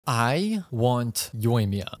I want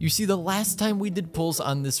Yoimiya. You see, the last time we did pulls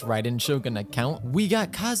on this Raiden Shogun account, we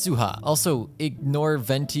got Kazuha. Also, ignore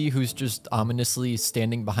Venti, who's just ominously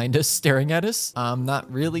standing behind us, staring at us. I'm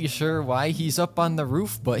not really sure why he's up on the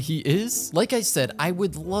roof, but he is. Like I said, I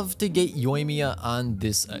would love to get Yoimiya on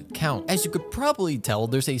this account. As you could probably tell,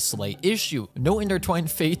 there's a slight issue. No intertwined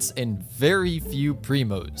fates and very few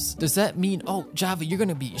primos. Does that mean, oh, Java, you're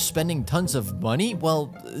gonna be spending tons of money?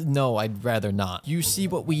 Well, no, I'd rather not. You see,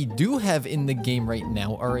 what we do have in the game right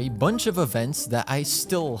now are a bunch of events that I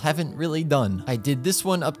still haven't really done. I did this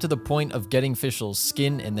one up to the point of getting Fischl's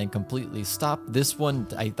skin and then completely stopped. This one,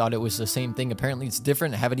 I thought it was the same thing. Apparently it's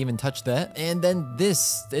different. I haven't even touched that. And then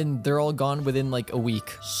this, and they're all gone within like a week.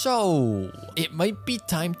 So it might be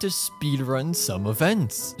time to speedrun some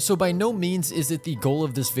events. So by no means is it the goal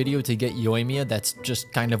of this video to get Yoimiya. That's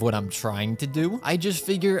just kind of what I'm trying to do. I just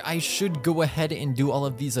figure I should go ahead and do all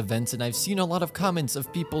of these events, and I've seen a lot of comments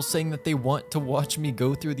of people saying that they want to watch me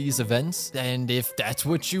go through these events, and if that's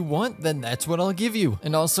what you want, then that's what I'll give you.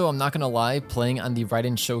 And also, I'm not gonna lie, playing on the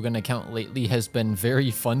Raiden Shogun account lately has been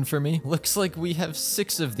very fun for me. Looks like we have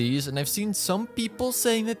 6 of these, and I've seen some people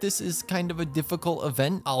saying that this is kind of a difficult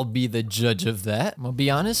event. I'll be the judge of that. I'm gonna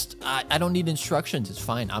be honest, I don't need instructions. It's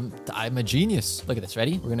fine. I'm a genius. Look at this.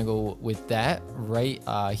 Ready? We're gonna go with that right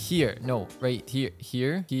here. No, right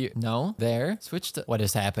here, no, there. Switch to, what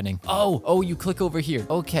is happening? Oh, you click over here.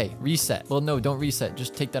 Okay, reset. Well, no, don't reset.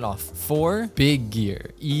 Just take that off. 4, big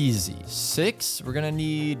gear. Easy. 6, we're gonna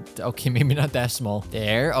need, okay, maybe not that small.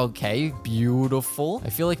 There, okay, beautiful. I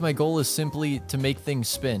feel like my goal is simply to make things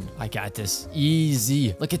spin. I got this.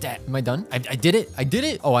 Easy. Look at that. Am I done? I did it. I did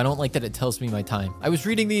it. Oh, I don't like that it tells me my time. I was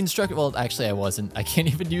reading the instruction. Well, actually, I wasn't. I can't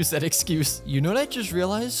even use that excuse. You know what I just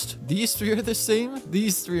realized? These 3 are the same.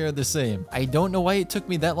 These 3 are the same. I don't know why it took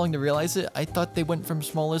me that long to realize it. I thought they went from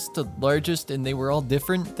smallest to largest and they were all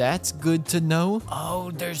different. That's good to know.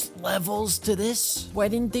 Oh, there's levels to this? Why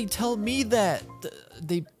didn't they tell me that?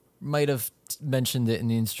 They might have mentioned it in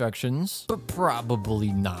the instructions, but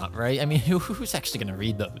probably not, right? I mean, who's actually gonna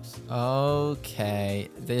read those? Okay,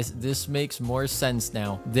 this makes more sense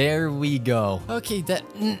now. There we go. Okay, that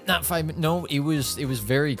not 5 minutes. No, it was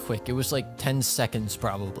very quick. It was like 10 seconds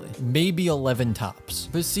probably, maybe 11 tops.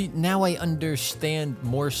 But see, now I understand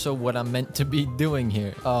more so what I'm meant to be doing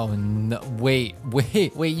here. Oh no, wait,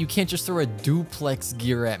 you can't just throw a duplex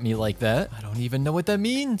gear at me like that. I don't even know what that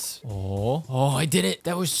means. Oh, I did it.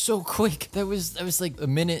 That was so quick. That was like a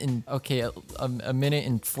minute and, okay, a minute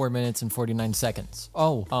and 4 minutes and 49 seconds.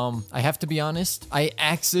 Oh, I have to be honest, I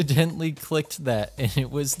accidentally clicked that and it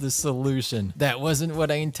was the solution. That wasn't what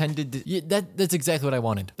I intended to, yeah, that's exactly what I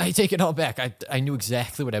wanted. I take it all back. I knew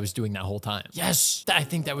exactly what I was doing that whole time. Yes, I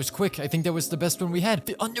think that was quick. I think that was the best one we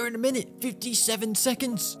had. Under a minute, 57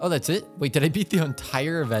 seconds. Oh, that's it? Wait, did I beat the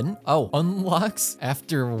entire event? Oh, unlocks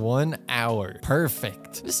after 1 hour.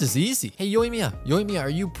 Perfect. This is easy. Hey, Yoimiya, are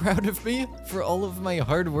you proud of me for all of my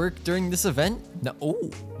hard work during this event? No. Oh,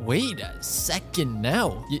 wait a second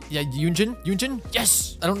now. Yeah, Yunjin?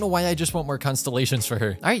 Yes! I don't know why I just want more constellations for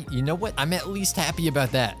her. All right, you know what? I'm at least happy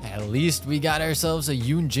about that. At least we got ourselves a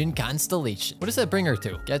Yunjin constellation. What does that bring her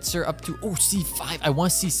to? Gets her up to, oh, C5. I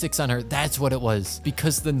want C6 on her. That's what it was.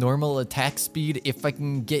 Because the normal attack speed, if I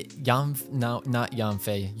can get not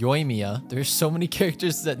Yanfei, Yoimiya. There's so many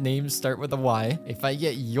characters that names start with a Y. If I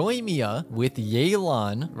get Yoimiya with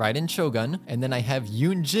Yelan, Raiden Shogun, and then I have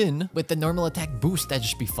Yunjin with the normal attack boost, that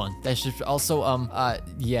should be fun. That should also,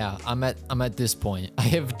 yeah, I'm at this point. I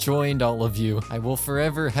have joined all of you. I will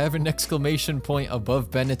forever have an exclamation point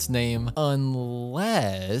above Bennett's name,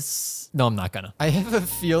 unless, no, I'm not gonna. I have a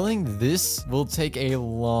feeling this will take a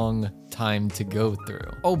long time to go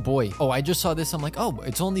through. Oh boy. Oh, I just saw this. I'm like, oh,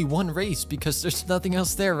 it's only 1 race because there's nothing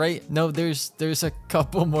else there, right? No, there's a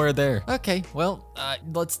couple more there. Okay, well,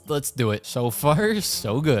 let's do it. So far,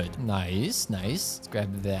 so good. Nice. Let's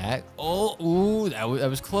grab that. Oh, ooh, that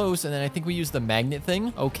was close. And then I think we used the magnet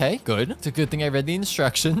thing. Okay, good. It's a good thing I read the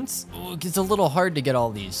instructions. Ooh, it's a little hard to get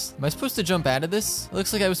all these. Am I supposed to jump out of this? It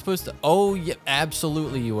looks like I was supposed to. Oh, yeah,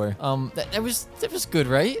 absolutely you were. That was good,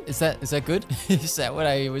 right? Is that good? Is that what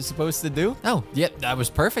I was supposed to do? Oh, yep, that was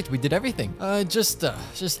perfect. We did everything. Just a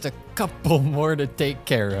couple more to take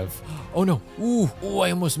care of. Oh no. Ooh,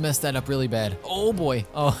 I almost messed that up really bad. Oh boy.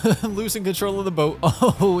 Oh, I'm losing control of the boat.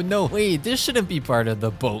 Oh no. Wait, this shouldn't be part of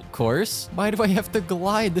the boat course. Why do I have to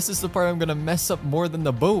glide? This is the part I'm gonna mess up more than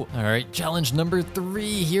the boat. All right, challenge number 3.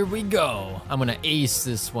 Here we go. I'm gonna ace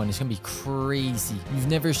this one. It's gonna be crazy. You've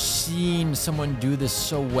never seen someone do this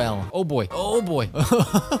so well. Oh boy. Oh boy.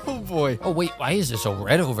 Oh boy. Oh wait, why is it so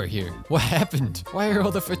red over here? What happened? Why are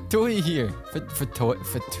all the Fatui here?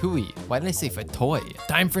 Fatui? Fatoi. Why did I say Fatoi?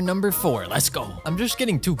 Time for number 4. Let's go. I'm just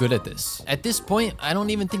getting too good at this. At this point, I don't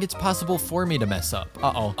even think it's possible for me to mess up.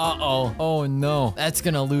 Uh-oh. Uh-oh. Oh, no. That's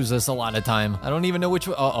gonna lose us a lot of time. I don't even know which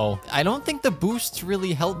one. Uh-oh. I don't think the boosts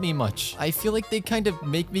really help me much. I feel like they kind of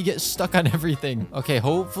make me get stuck on everything. Okay,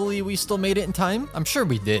 hopefully we still made it in time. I'm sure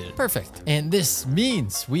we did. Perfect. And this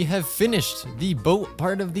means we have finished the boat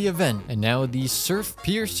part of the event. And now the surf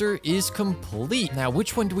piercer is complete. Now,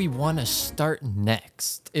 which one do we want to start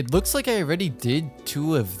next? It looks like I already did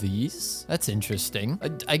 2 of these. That's interesting.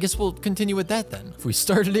 I guess we'll continue with that then. If we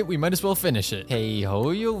started it, we might as well finish it. Hey,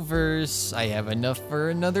 HoYoVerse. I have enough for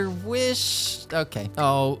another wish. Okay.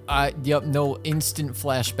 Oh, yep, no instant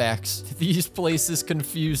flashbacks. These places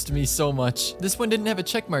confused me so much. This one didn't have a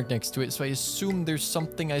check mark next to it, so I assume there's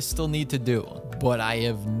something I still need to do. But I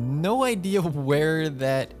have no idea where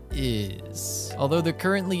that is. Although there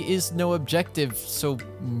currently is no objective, so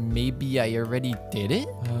maybe I already did it?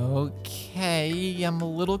 Okay, I'm a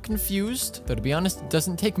little confused. Though to be honest, it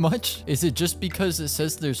doesn't take much. Is it just because it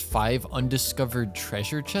says there's 5 undiscovered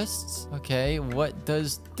treasure chests? Okay, what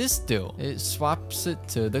does this do? It swaps it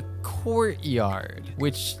to the courtyard,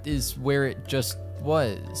 which is where it just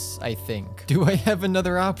was, I think. Do I have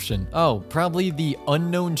another option? Oh, probably the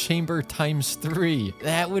unknown chamber times 3.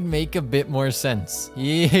 That would make a bit more sense.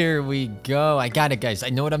 Here we go. I got it, guys. I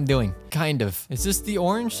know what I'm doing. Kind of. Is this the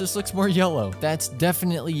orange? This looks more yellow. That's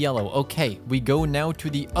definitely yellow. Okay, we go now to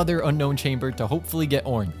the other unknown chamber to hopefully get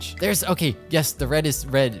orange. Okay, yes, the red is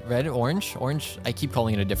red. Red, orange? Orange? I keep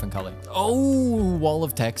calling it a different color. Oh, wall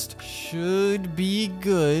of text. Should be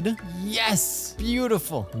good. Yes!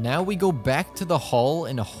 Beautiful. Now we go back to the hall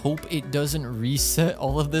and hope it doesn't reset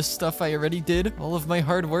all of this stuff I already did. All of my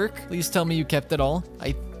hard work. Please tell me you kept it all.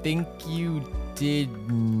 I think you did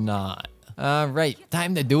not. Right,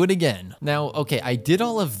 time to do it again. Now, okay, I did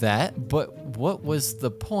all of that, but what was the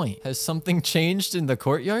point? Has something changed in the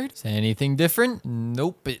courtyard? Is anything different?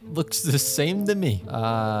 Nope, it looks the same to me.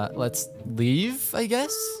 Let's leave, I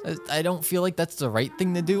guess? I don't feel like that's the right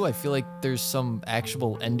thing to do. I feel like there's some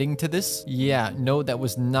actual ending to this. Yeah, no, that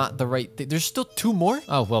was not the right thing. There's still 2 more?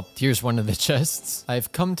 Oh, well, here's one of the chests.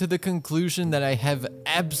 I've come to the conclusion that I have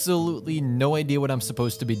absolutely no idea what I'm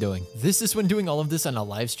supposed to be doing. This is when doing all of this on a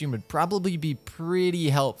live stream would probably be pretty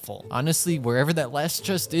helpful. Honestly, wherever that last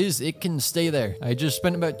chest is, it can stay there. I just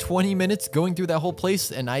spent about 20 minutes going through that whole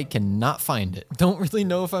place and I cannot find it. Don't really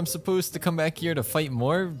know if I'm supposed to come back here to fight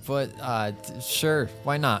more, but sure,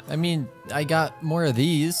 why not? I mean, I got more of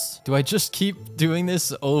these. Do I just keep doing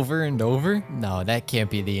this over and over? No, that can't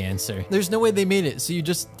be the answer. There's no way they made it, so you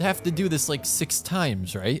just have to do this like 6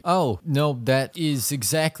 times, right? Oh, no, that is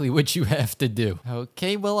exactly what you have to do.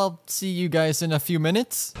 Okay, well, I'll see you guys in a few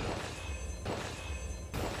minutes.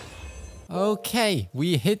 Okay,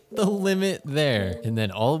 we hit the limit there. And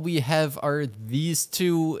then all we have are these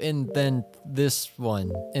 2 and then this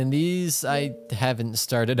one. And these I haven't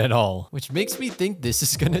started at all, which makes me think this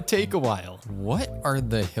is gonna take a while. What are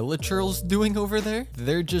the hilichurls doing over there?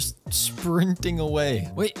 They're just sprinting away.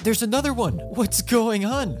 Wait, there's another one. What's going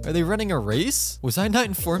on? Are they running a race? Was I not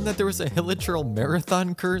informed that there was a hilichurl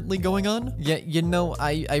marathon currently going on? Yeah, you know,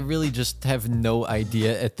 I really just have no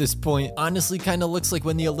idea at this point. Honestly, kind of looks like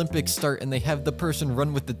when the Olympics start and they have the person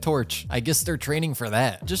run with the torch. I guess they're training for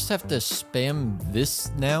that. Just have to spam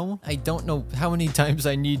this now. I don't know how many times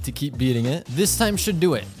I need to keep beating it. This time should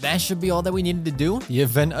do it. That should be all that we needed to do. The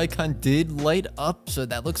event icon did light up, so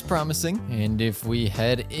that looks promising. And if we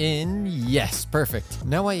head in, yes, perfect.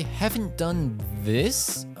 Now I haven't done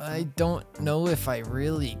this. I don't know if I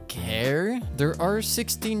really care. There are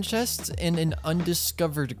 16 chests and an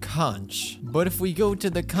undiscovered conch. But if we go to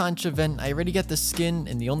the conch event, I already got the skin,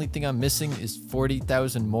 and the only thing I'm missing is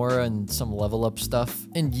 40,000 Mora and some level up stuff.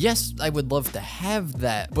 And yes, I would love to have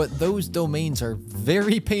that, but those domains are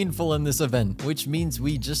very painful in this event, which means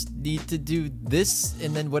we just need to do this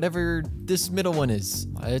and then whatever this middle one is.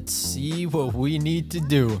 Let's see what we need to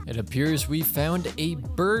do. It appears we found a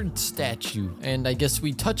bird statue, and I guess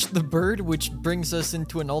we touched the bird, which brings us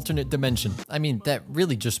into an alternate dimension. I mean, that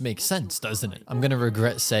really just makes sense, doesn't it? I'm gonna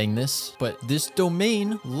regret saying this, but this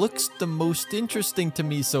domain looks the most interesting to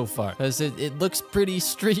me so far, because it looks pretty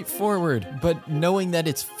straightforward. But knowing that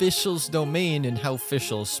it's Fischl's domain and how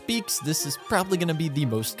Fischl speaks, this is probably gonna be the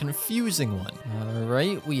most confusing one. All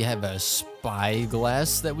right, we have a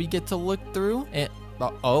spyglass that we get to look through, and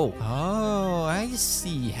oh, I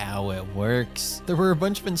see how it works. There were a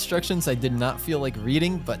bunch of instructions I did not feel like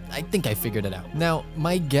reading, but I think I figured it out. Now,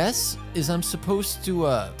 my guess is I'm supposed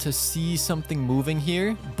to see something moving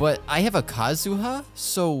here, but I have a Kazuha,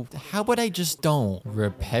 so how about I just don't?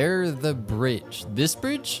 Repair the bridge. This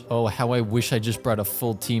bridge? Oh, how I wish I just brought a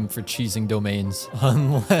full team for cheesing domains.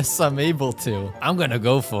 Unless I'm able to. I'm gonna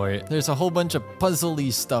go for it. There's a whole bunch of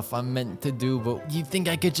puzzly stuff I'm meant to do, but you think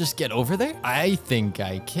I could just get over there? I think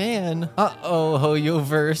I can. Uh-oh,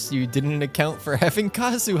 HoYoVerse, you didn't account for having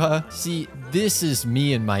Kazuha. See, this is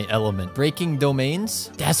me in my element. Breaking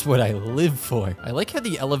domains? That's what I live for. I like how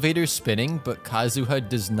the elevator's spinning, but Kazuha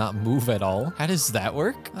does not move at all. How does that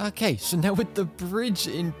work? Okay, so now with the bridge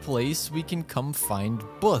in place, we can come find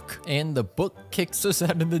book. And the book kicks us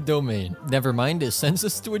out of the domain. Never mind, it sends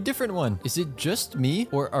us to a different one. Is it just me,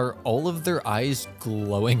 or are all of their eyes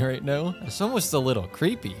glowing right now? It's almost a little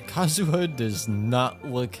creepy. Kazuha does not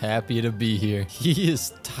look happy to be here. He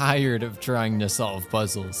is tired of trying to solve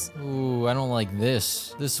puzzles. Ooh, I don't like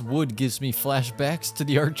this. This wood gives me flashbacks to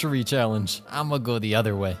the archery challenge. I'm gonna go the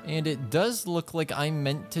other way. And it does look like I'm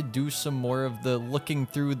meant to do some more of the looking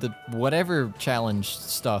through the whatever challenge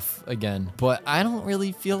stuff again. But I don't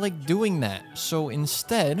really feel like doing that. So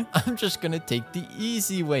instead, I'm just gonna take the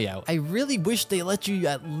easy way out. I really wish they let you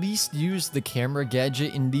at least use the camera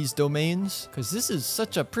gadget in these domains, because this is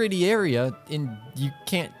such a pretty area and you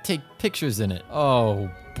can't take pictures in it. Oh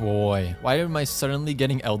boy, why am I suddenly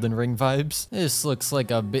getting Elden Ring vibes? This looks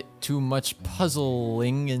like a bit too much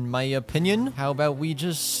puzzling in my opinion. How about we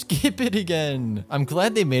just skip it again? I'm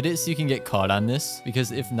glad they made it so you can get caught on this,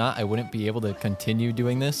 because if not, I wouldn't be able to continue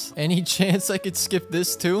doing this. Any chance I could skip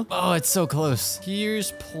this too? Oh, it's so close.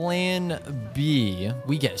 Here's plan B.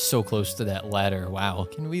 We get so close to that ladder. Wow.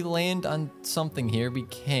 Can we land on something here? We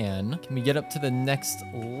can. Can we get up to the next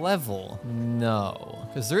level? No,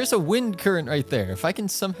 because there is a wind current right there. If I can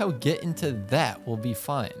somehow get into that, we'll be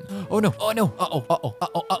fine. Oh no, oh no,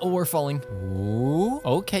 uh-oh, we're falling. Ooh,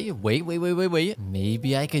 okay, wait.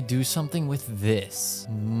 Maybe I could do something with this.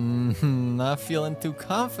 Not feeling too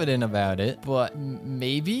confident about it, but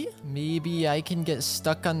maybe I can get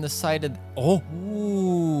stuck on the side of, oh,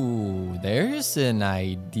 ooh, there's an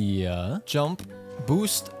idea. Jump.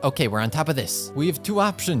 Boost. Okay, we're on top of this. We have two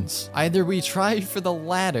options. Either we try for the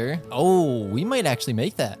ladder. Oh, we might actually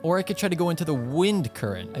make that. Or I could try to go into the wind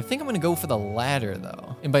current. I think I'm gonna go for the ladder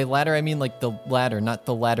though. And by ladder, I mean like the ladder, not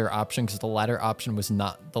the ladder option, because the ladder option was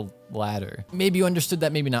not the ladder. Maybe you understood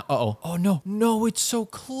that, maybe not. Uh-oh. Oh no, it's so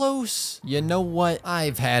close. You know what?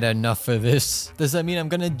 I've had enough of this. Does that mean I'm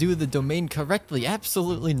gonna do the domain correctly?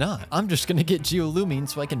 Absolutely not. I'm just gonna get geolumine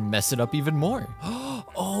so I can mess it up even more.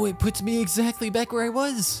 Oh, it puts me exactly back where I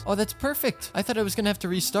was. Oh, that's perfect. I thought I was gonna have to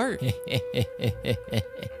restart.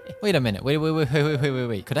 Wait a minute.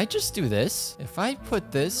 Wait. Could I just do this? If I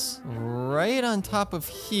put this right on top of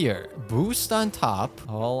here, boost on top,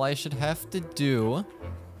 all I should have to do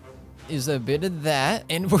is a bit of that,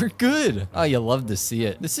 and we're good. Oh, you love to see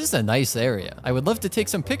it. This is a nice area. I would love to take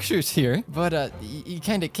some pictures here, but you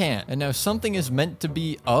kind of can't. And now something is meant to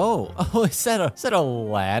be, oh, is that a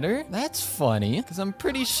ladder? That's funny, because I'm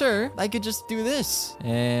pretty sure I could just do this,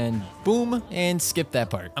 and boom, and skip that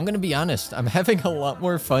part. I'm gonna be honest, I'm having a lot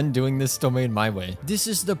more fun doing this domain my way. This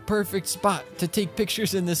is the perfect spot to take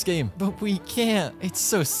pictures in this game, but we can't. It's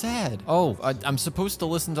so sad. Oh, I'm supposed to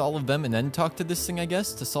listen to all of them and then talk to this thing, I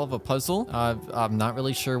guess, to solve a puzzle. I'm not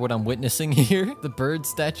really sure what I'm witnessing here. The bird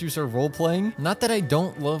statues are role-playing. Not that I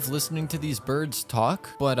don't love listening to these birds talk,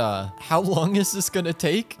 but how long is this gonna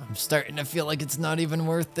take? I'm starting to feel like it's not even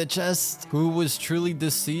worth the chest. Who was truly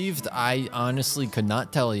deceived? I honestly could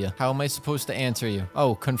not tell you. How am I supposed to answer you?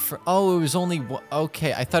 Oh, oh, it was only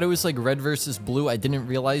okay. I thought it was like red versus blue. I didn't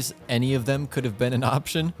realize any of them could have been an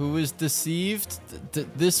option. Who was deceived?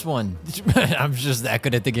 This one. I'm just that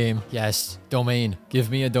good at the game. Yes, domain. Give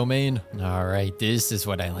me a domain. All right, this is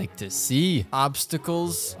what I like to see.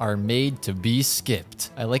 Obstacles are made to be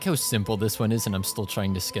skipped. I like how simple this one is, and I'm still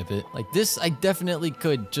trying to skip it. Like this, I definitely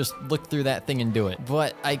could just look through that thing and do it,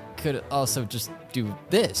 but I could also just do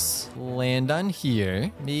this. Land on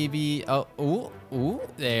here. Maybe, ooh,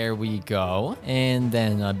 there we go. And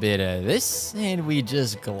then a bit of this, and we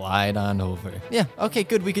just glide on over. Yeah, okay,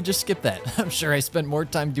 good. We could just skip that. I'm sure I spent more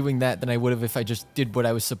time doing that than I would have if I just did what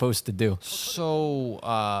I was supposed to do.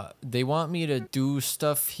 So, they want me to do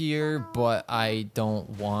stuff here, but I don't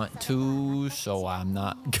want to, so I'm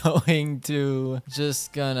not going to.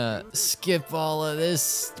 Just gonna skip all of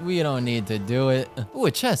this. We don't need to do it. Ooh,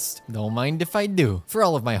 a chest. Don't mind if I do. For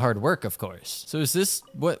all of my hard work, of course. So is this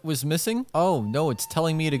what was missing? Oh, no, it's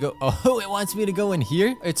telling me to go. Oh, it wants me to go in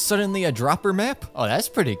here? It's suddenly a dropper map? Oh, that's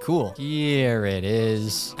pretty cool. Here it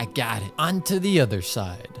is. I got it. On to the other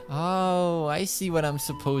side. Oh, I see what I'm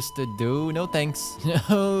supposed to do. No thanks. No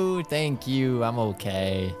No, thank you. I'm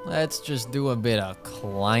okay. Let's just do a bit of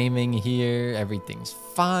climbing here. Everything's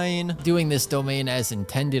fine. Doing this domain as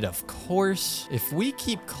intended, of course. If we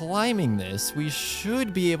keep climbing this, we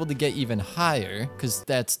should be able to get even higher, because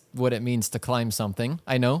that's what it means to climb something.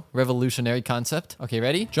 I know, revolutionary concept. Okay,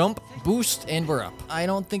 ready? Jump, boost, and we're up. I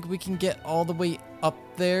don't think we can get all the way up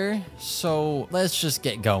there, so let's just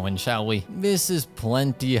get going, shall we? This is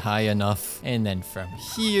plenty high enough. And then from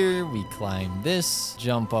here, we climb this,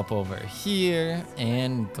 jump up over here,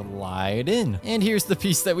 and glide in. And here's the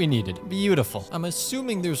piece that we needed. Beautiful. I'm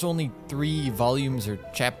assuming there's only 3 volumes or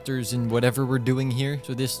chapters in whatever we're doing here,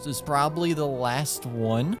 so this is probably the last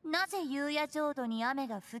one.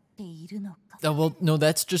 Oh, well, no,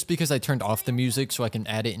 that's just because I turned off the music so I can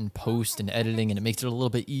add it in post and editing, and it makes it a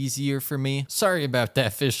little bit easier for me. Sorry about that,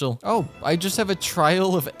 official. Oh, I just have a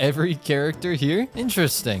trial of every character here?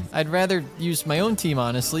 Interesting. I'd rather use my own team,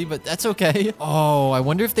 honestly, but that's okay. Oh, I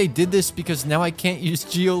wonder if they did this because now I can't use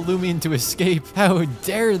Geolumion to escape. How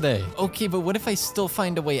dare they? Okay, but what if I still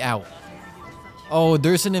find a way out? Oh,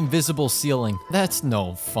 there's an invisible ceiling. That's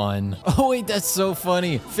no fun. Oh wait, that's so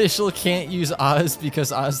funny. Fischl can't use Oz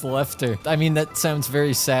because Oz left her. I mean, that sounds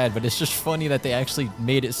very sad, but it's just funny that they actually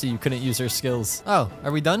made it so you couldn't use her skills. Oh,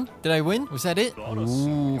 are we done? Did I win? Was that it?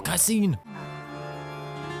 Ooh, cutscene.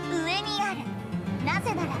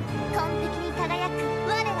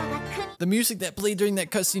 The music that played during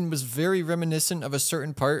that cutscene was very reminiscent of a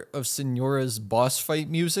certain part of Signora's boss fight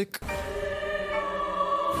music.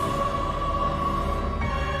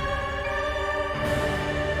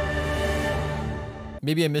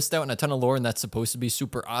 Maybe I missed out on a ton of lore and that's supposed to be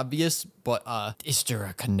super obvious, but is there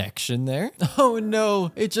a connection there? Oh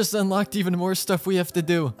no, it just unlocked even more stuff we have to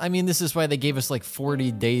do. I mean, this is why they gave us like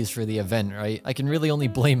 40 days for the event, right? I can really only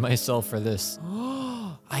blame myself for this.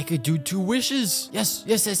 I could do 2 wishes. Yes,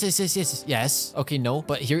 yes, yes, yes, yes, yes, yes. Okay, no,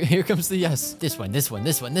 but here comes the yes. This one, this one,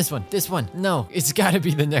 this one, this one, this one. No, it's gotta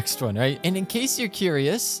be the next one, right? And in case you're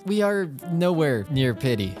curious, we are nowhere near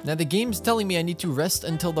pity. Now the game's telling me I need to rest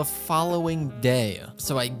until the following day.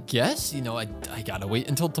 So I guess, you know, I gotta wait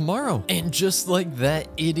until tomorrow. And just like that,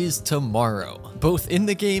 it is tomorrow. Both in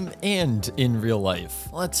the game and in real life.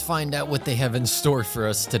 Let's find out what they have in store for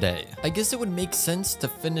us today. I guess it would make sense to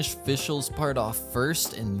finish Fischl's part off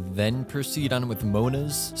first and then proceed on with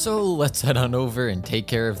Mona's. So let's head on over and take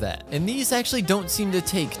care of that. And these actually don't seem to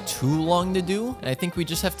take too long to do. And I think we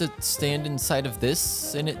just have to stand inside of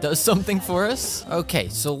this and it does something for us. Okay,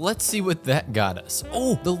 so let's see what that got us.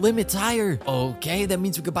 Oh, the limit's higher. Okay, that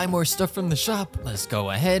means we could buy more stuff from the shop. Let's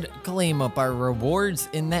go ahead, claim up our rewards,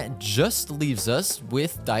 and that just leaves us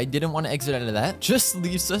with, I didn't want to exit out of that, just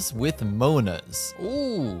leaves us with Mona's.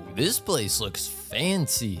 Ooh, this place looks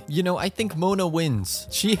fancy. You know, I think Mona wins.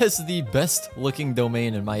 She has the best looking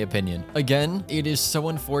domain in my opinion. Again, it is so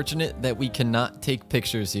unfortunate that we cannot take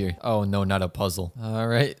pictures here. Oh no, not a puzzle. All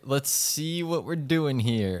right, let's see what we're doing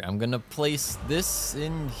here. I'm gonna place this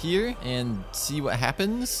in here and see what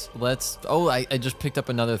happens. Oh, I just picked up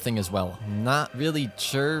another thing as well. Not really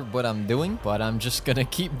sure what I'm doing, but I'm just gonna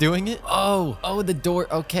keep doing it. Oh, the door.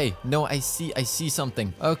 Okay, no, I see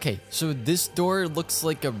something. Okay, so this door looks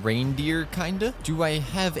like a reindeer kinda. Do I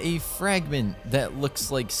have a fragment that looks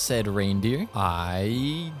like said reindeer?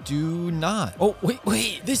 I do not. Oh,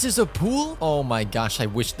 wait, this is a pool? Oh my gosh, I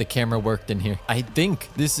wish the camera worked in here. I think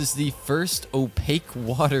this is the first opaque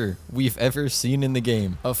water we've ever seen in the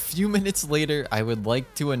game. A few minutes later, I would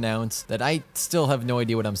like to announce that I still have no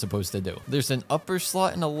idea what I'm supposed to do. There's an upper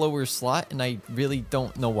slot and a lower slot, and I really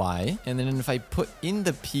don't know why. And then if I put in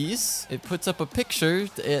the piece, it puts up a picture,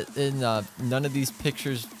 and none of these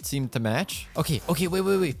pictures seem to match. Okay,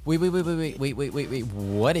 wait.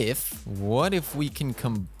 What if we can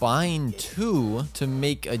combine 2 to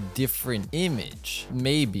make a different image?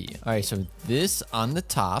 Maybe. All right, so this on the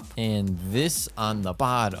top and this on the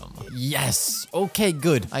bottom. Yes. Okay,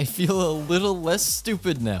 good. I feel a little less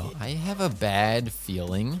stupid now. I have a bad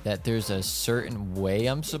feeling that there's a certain way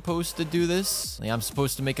I'm supposed to do this. Like, I'm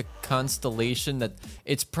supposed to make a constellation that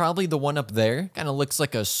it's probably the one up there. Kind of looks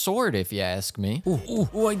like a sword if you ask me.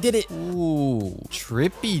 Ooh, I did it. Ooh,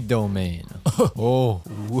 trippy domain. Oh,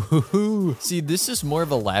 woohoo. See, this is more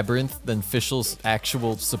of a labyrinth than Fischl's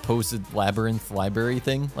actual supposed labyrinth library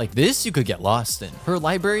thing. Like this, you could get lost in. Her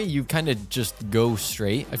library, you kind of just go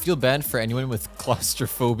straight. I feel bad for anyone with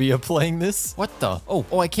claustrophobia playing this. What the? Oh,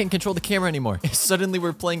 I can't control the camera anymore. Suddenly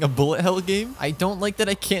we're playing a bullet hell game. I don't like that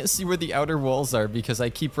I can't see where the outer walls are because I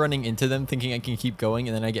keep running into them thinking I can keep going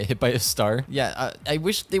and then I get hit by a star. Yeah, I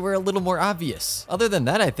wish they were a little more obvious. Other than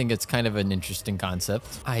that, I think it's kind of an interesting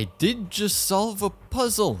concept. I did just solve a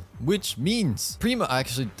puzzle, which means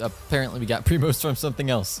actually, apparently we got Primos from something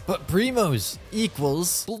else, but Primos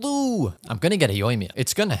equals blue. I'm gonna get a Yoimiya.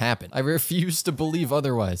 It's gonna happen. I refuse to believe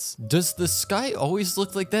otherwise. Does the sky always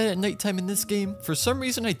look like that at nighttime in this game? For some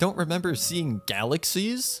reason, I don't remember seeing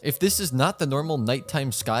galaxies. If this is not the normal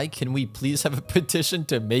nighttime sky, can we please have a petition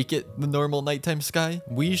to make it the normal nighttime sky?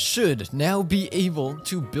 We should now be able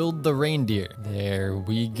to build the reindeer. There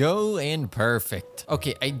we go, and perfect.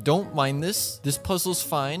 Okay, I don't mind this. This puzzle's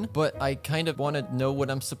fine, but I kind of want to know what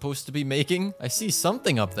I'm supposed to be making. I see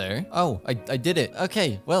something up there. Oh, I did it.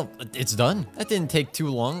 Okay, well, it's done. That didn't take too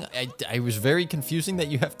long. I was very confusing that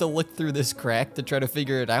you have to look through this crack to try to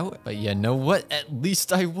figure it out. But you know what? At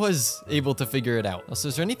least I was able to figure it out. So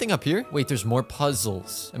is there anything up here? Wait, there's more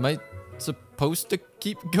puzzles. Am I supposed to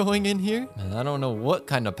keep going in here? I don't know what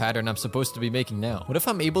kind of pattern I'm supposed to be making now. What if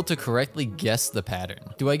I'm able to correctly guess the pattern?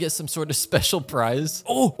 Do I get some sort of special prize?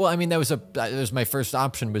 Oh, well, I mean, that was my first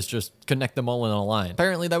option, was just connect them all in a line.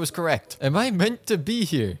 Apparently that was correct. Am I meant to be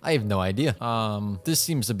here? I have no idea. This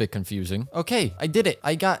seems a bit confusing. Okay, I did it.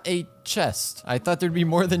 I got a chest. I thought there'd be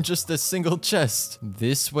more than just a single chest.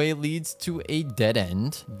 This way leads to a dead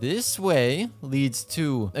end. This way leads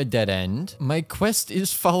to a dead end. My quest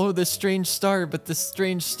is follow the strange star, but the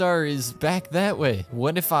strange star is back that way.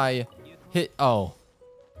 What if I hit... Oh.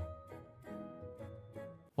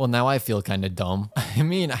 Well, now I feel kind of dumb. I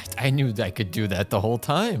mean, I knew I could do that the whole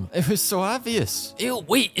time. It was so obvious. Ew,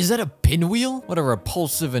 wait, is that a pinwheel? What a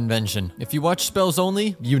repulsive invention. If you watch Spells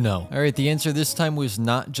Only, you know. All right, the answer this time was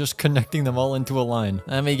not just connecting them all into a line.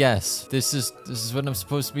 Let me guess. This is what I'm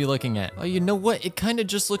supposed to be looking at. Oh, you know what? It kind of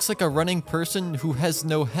just looks like a running person who has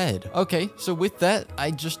no head. Okay, so with that, I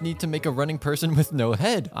just need to make a running person with no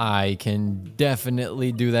head. I can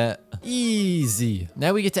definitely do that. Easy.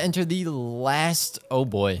 Now we get to enter the last... Oh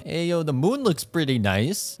boy. Hey, yo, the moon looks pretty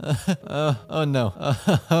nice. Oh no.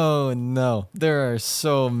 Oh no. There are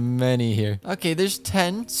so many here. Okay, there's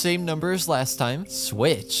 10. Same number as last time.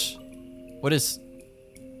 Switch. What is...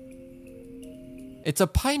 It's a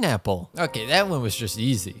pineapple. Okay, that one was just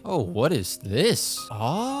easy. Oh, what is this?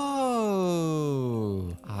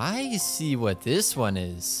 Oh, I see what this one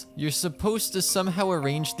is. You're supposed to somehow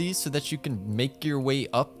arrange these so that you can make your way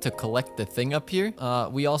up to collect the thing up here.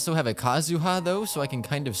 We also have a Kazuha though, so I can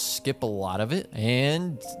kind of skip a lot of it.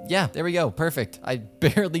 And yeah, there we go. Perfect. I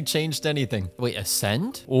barely changed anything. Wait,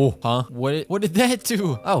 ascend? Oh, huh? What did that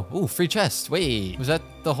do? Oh, ooh, free chest. Wait, was that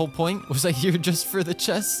the whole point? Was I here just for the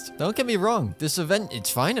chest? Don't get me wrong. This event,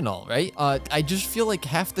 it's fine and all, right? I just feel like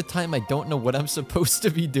half the time I don't know what I'm supposed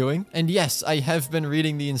to be doing. And yes, I have been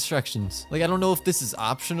reading the instructions. Like, I don't know if this is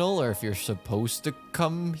optional or if you're supposed to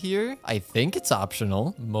come here. I think it's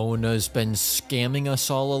optional. Mona's been scamming us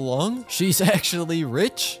all along. She's actually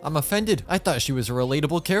rich. I'm offended. I thought she was a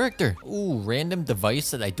relatable character. Ooh, random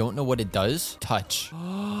device that I don't know what it does. Touch.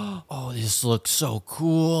 Oh, this looks so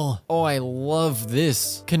cool. Oh, I love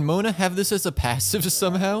this. Can Mona have this as a passive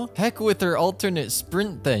somehow? Heck with her alternate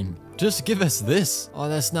sprint thing. Just give us this. Oh,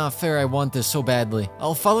 that's not fair. I want this so badly.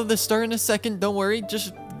 I'll follow the star in a second. Don't worry.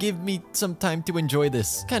 Just give me some time to enjoy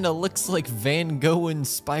this. Kind of looks like Van Gogh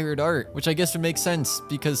inspired art, which I guess would make sense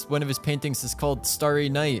because one of his paintings is called Starry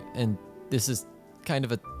Night, and this is kind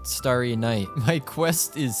of a starry night. My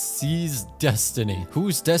quest is seize destiny.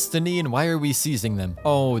 Whose destiny and why are we seizing them?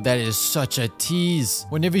 Oh, that is such a tease.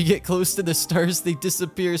 Whenever you get close to the stars, they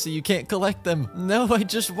disappear so you can't collect them. No, I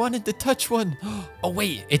just wanted to touch one. Oh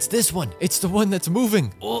wait, it's this one. It's the one that's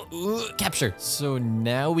moving. Capture. So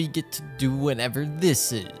now we get to do whatever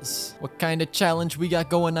this is. What kind of challenge we got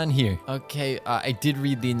going on here? Okay, I did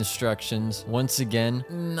read the instructions. Once again,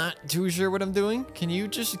 not too sure what I'm doing. Can you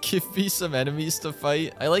just give me some enemies to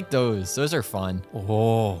fight? I like those. Those are fun.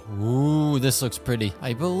 Oh, ooh, this looks pretty.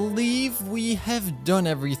 I believe we have done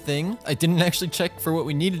everything. I didn't actually check for what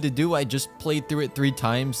we needed to do. I just played through it 3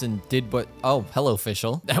 times and did what... Oh, hello,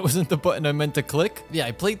 official. That wasn't the button I meant to click. Yeah,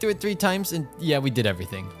 I played through it 3 times and yeah, we did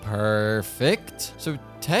everything. Perfect. So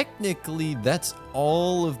technically, that's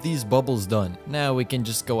all of these bubbles done. Now we can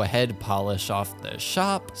just go ahead, polish off the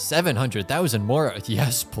shop. 700,000 more.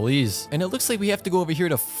 Yes, please. And it looks like we have to go over here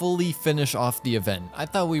to fully finish off the event. I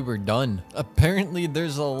thought we were done. Apparently,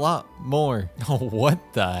 there's a lot more. Oh,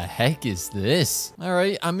 what the heck is this? All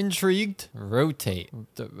right, I'm intrigued. Rotate.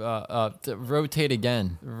 Rotate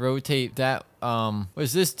again. Rotate that. What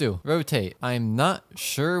does this do? Rotate. I'm not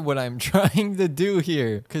sure what I'm trying to do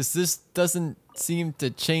here because this doesn't seem to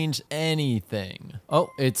change anything. Oh,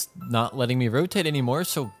 it's not letting me rotate anymore,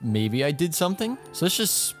 so maybe I did something. So let's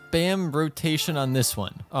just spam rotation on this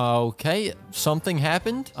one. Okay, something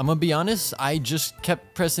happened. I'm gonna be honest, I just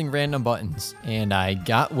kept pressing random buttons and I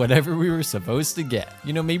got whatever we were supposed to get.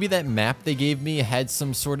 You know, maybe that map they gave me had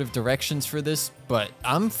some sort of directions for this, but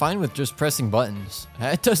I'm fine with just pressing buttons.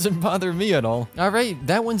 That doesn't bother me at all. All right,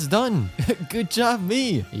 that one's done. Good job,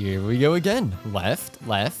 me. Here we go again. Left,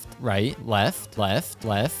 left, right, left, left,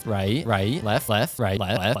 left, right, right, left, left, right,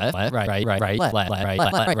 left, left, right, right, right, left,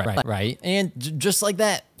 left, right, right, and just like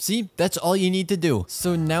that. See, that's all you need to do.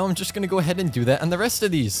 So now I'm just gonna go ahead and do that on the rest of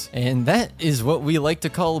these. And that is what we like to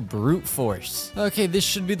call brute force. Okay, this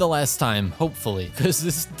should be the last time, hopefully, because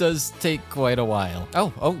this does take quite a while.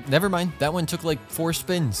 Oh, never mind. That one took like 4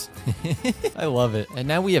 spins. I love it. And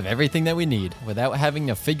now we have everything that we need without having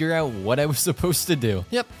to figure out what I was supposed to do.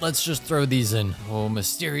 Yep, let's just throw these in. Oh,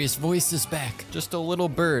 mysterious voice is back. Just a little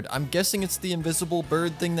bird. I'm guessing it's the invisible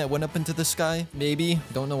bird thing that went up into the sky. Maybe.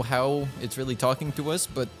 Don't know how it's really talking to us,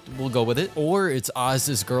 but we'll go with it. Or it's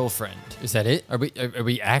Oz's girlfriend. Is that it? Are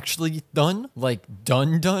we actually done? Like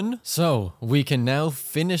done? So we can now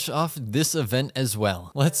finish off this event as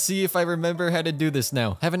well. Let's see if I remember how to do this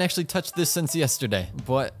now. Haven't actually touched this since yesterday,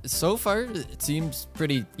 but so far it seems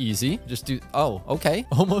pretty easy. Just do, oh, okay.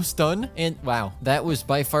 Almost done. And wow, that was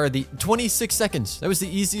by far the 26 seconds. That was the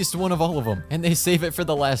easiest one of all of them. And they save it for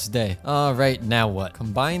the last day. All right, now what?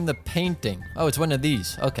 Combine the painting. Oh, it's one of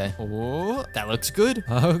these. Okay. Oh, that looks good.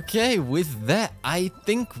 Okay, with that, I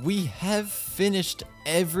think we have finished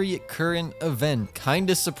every current event.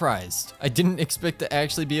 Kinda surprised. I didn't expect to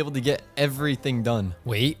actually be able to get everything done.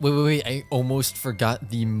 Wait. I almost forgot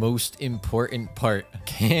the most important part.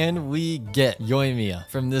 Can we get Yoimiya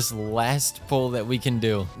from this last pull that we can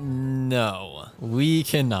do? No, we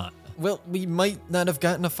cannot. Well, we might not have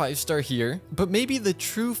gotten a 5-star here, but maybe the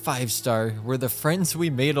true 5-star were the friends we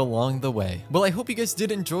made along the way. Well, I hope you guys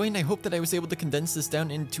did enjoy, and I hope that I was able to condense this down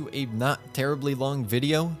into a not terribly long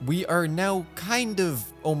video. We are now kind of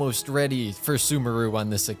almost ready for Sumeru on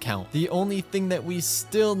this account. The only thing that we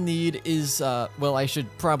still need is, well, I should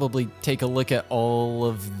probably take a look at all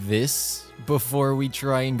of this before we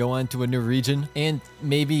try and go on to a new region, and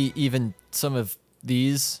maybe even some of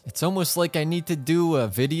these. It's almost like I need to do a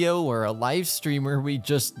video or a live stream where we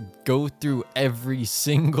just go through every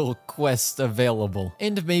single quest available,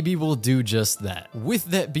 and maybe we'll do just that. With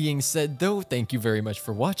that being said though, thank you very much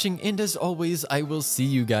for watching, and as always, I will see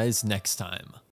you guys next time.